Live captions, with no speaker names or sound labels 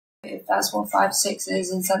if that's what 5'6"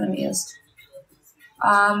 is in centimeters.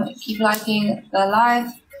 Keep liking the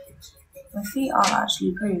live. My feet aren't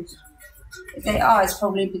actually bruised. If they are, it's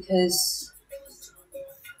probably because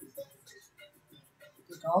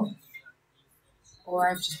the dog, or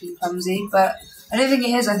I've just been clumsy. But I don't think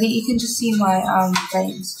it is. I think you can just see my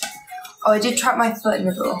veins. Oh, I did trap my foot in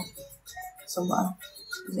the door somewhere.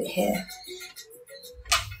 Is it here?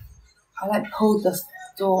 I like pulled the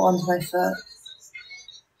door onto my foot.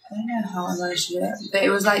 I don't know how I managed to do it, but it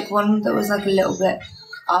was like one that was like a little bit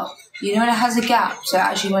up. You know when it has a gap, so I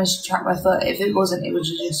actually managed to trap my foot. If it wasn't, it would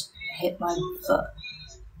have just hit my foot.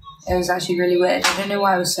 It was actually really weird. I don't know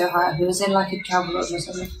why I was so high. It was in like a travel lodge or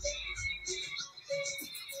something.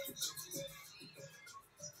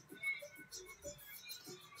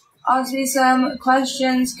 Ask me some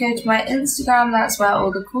questions, go to my Instagram, that's where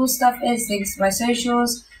all the cool stuff is, links to my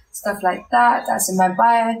socials, stuff like that, that's in my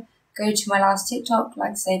bio. Go to my last TikTok,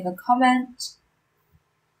 like, save a comment.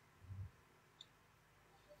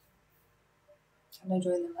 Can I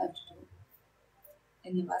join the live to talk?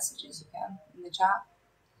 In the messages you can, in the chat.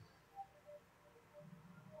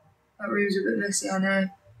 That room's a bit messy, I know.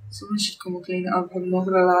 Someone should come and clean it up, I'm not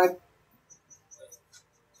gonna lie.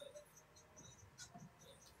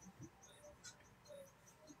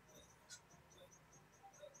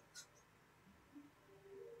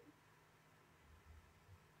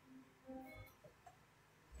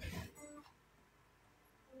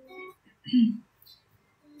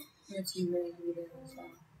 Your team really needed it as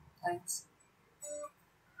well. Thanks.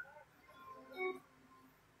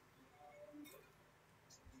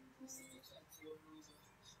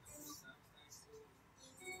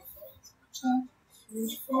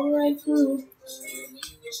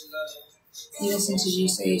 You listen to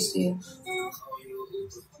Juice, I used to.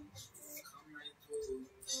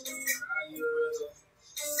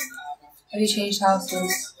 Have you changed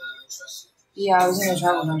houses? Yeah, I was in a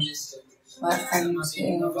travel lodge. My friend was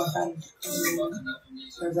sitting with my friend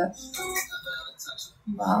for a bit.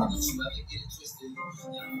 Wow.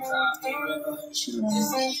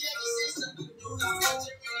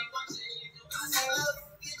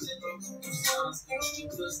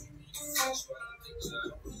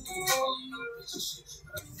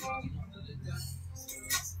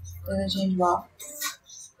 Did I change what?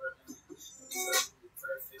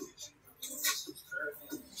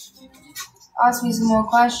 Ask me some more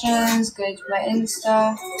questions, go to my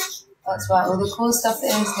Insta. That's where all the cool stuff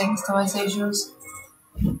is, links to my socials.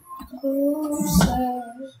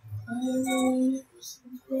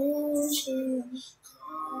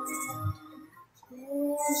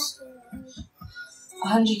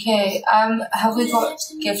 100k. Have we got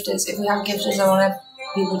gifters? If we have gifters, I want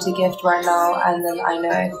people to gift right now, and then I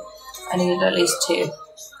know I need at least 2.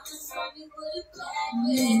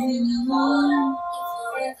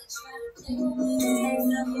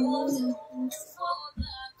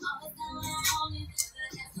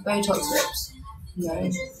 Botox lips? No.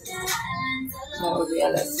 That would be a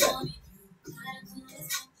lip flip.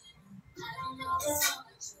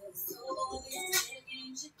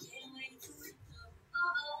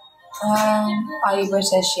 Are you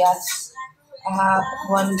British? Yes. I have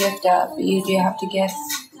 1 gifter, but you do have to gift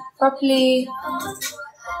properly.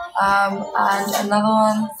 And another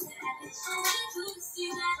one.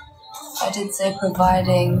 I did say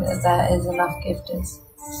providing that there is enough gifters.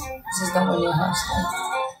 This is not when you're hosting.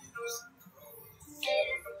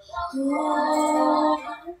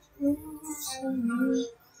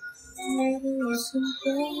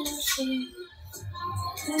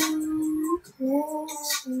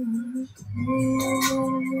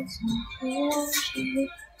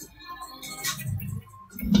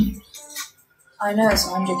 I know it's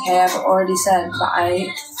 100k, I've already said, but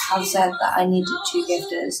I have said that I needed 2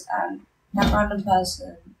 gifters, and that random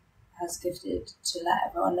person has gifted to let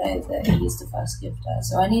everyone know that he's the first gifter,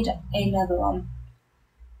 so I need another one.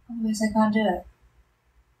 Otherwise I can't do it.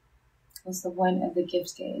 What's the point of the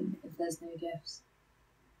gift game if there's no gifts?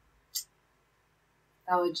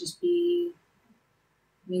 That would just be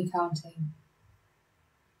me counting.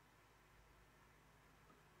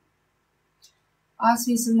 Ask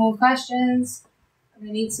me some more questions. I'm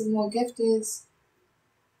gonna need some more gifters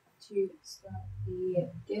to start the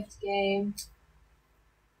gift game.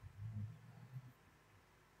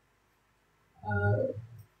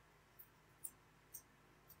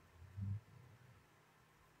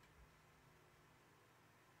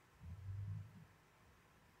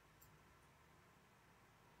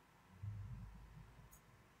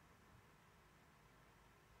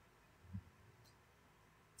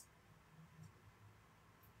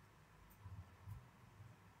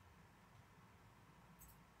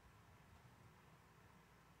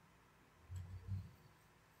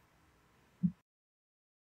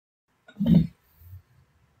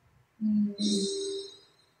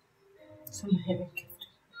 Someone hit a gift.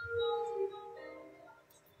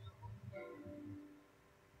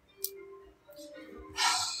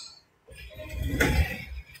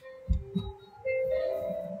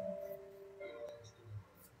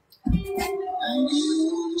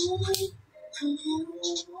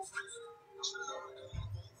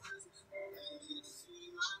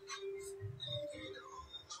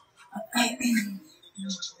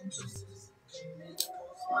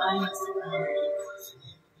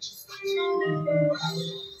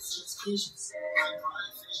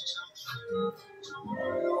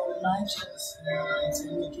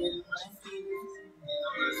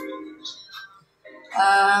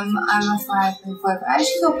 I'm a 5.5. I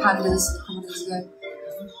actually got pandas a couple days ago.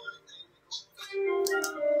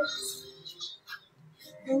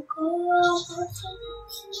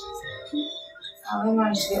 I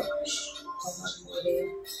managed to get already.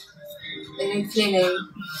 They didn't clearly.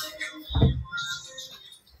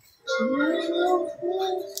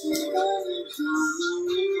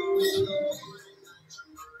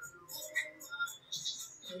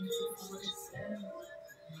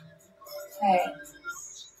 Hey,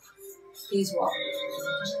 please what?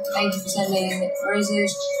 Thank you for sending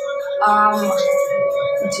roses.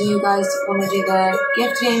 Do you guys want to do the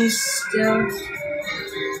gifting still?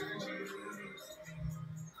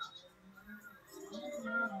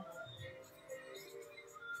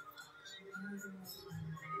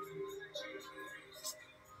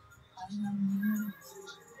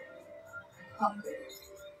 Hungry.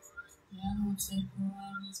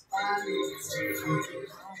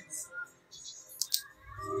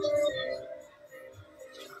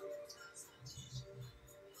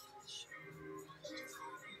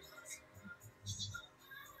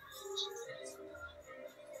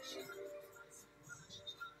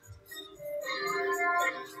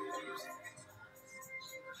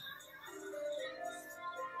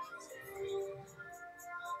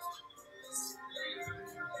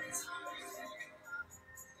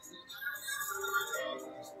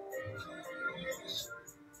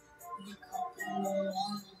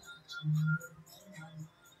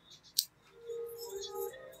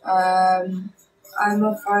 I'm a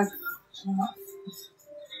 5.5.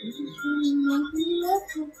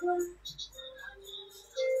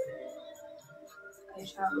 Are you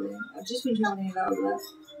traveling? I've just been traveling a little bit.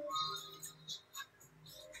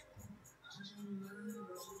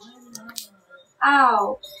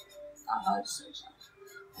 Ow! That hurts so bad.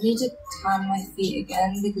 I need to tan my feet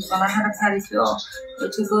again because when I had a pedicure,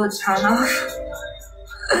 it took all the tan off.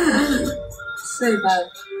 So bad.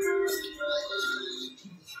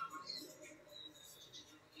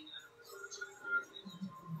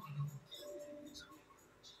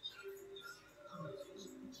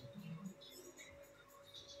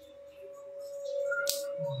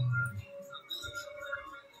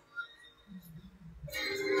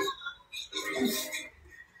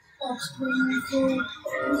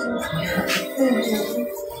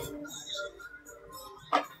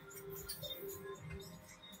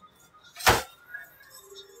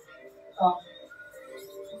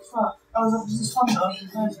 Oh, this is fun though.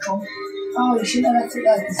 That's cool. Oh, you shouldn't have left it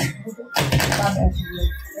like this.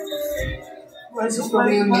 What is it?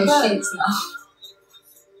 Probably on your sheets now.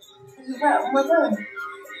 Is it wet on my bed?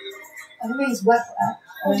 I don't think it's wet there.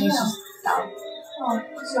 I think it's just down. Oh,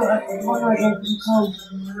 it's alright. What are you cold?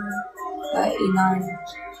 39.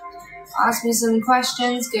 Ask me some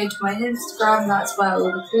questions, go to my Instagram, that's where all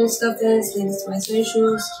the cool stuff is, links to my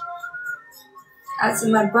socials. That's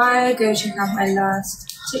in my bio, go check out my last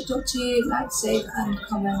TikTok too, like, save and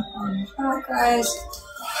comment on that, guys.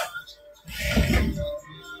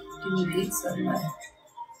 Give me pizza, no.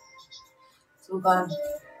 It's all gone.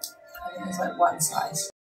 I think it's like one size.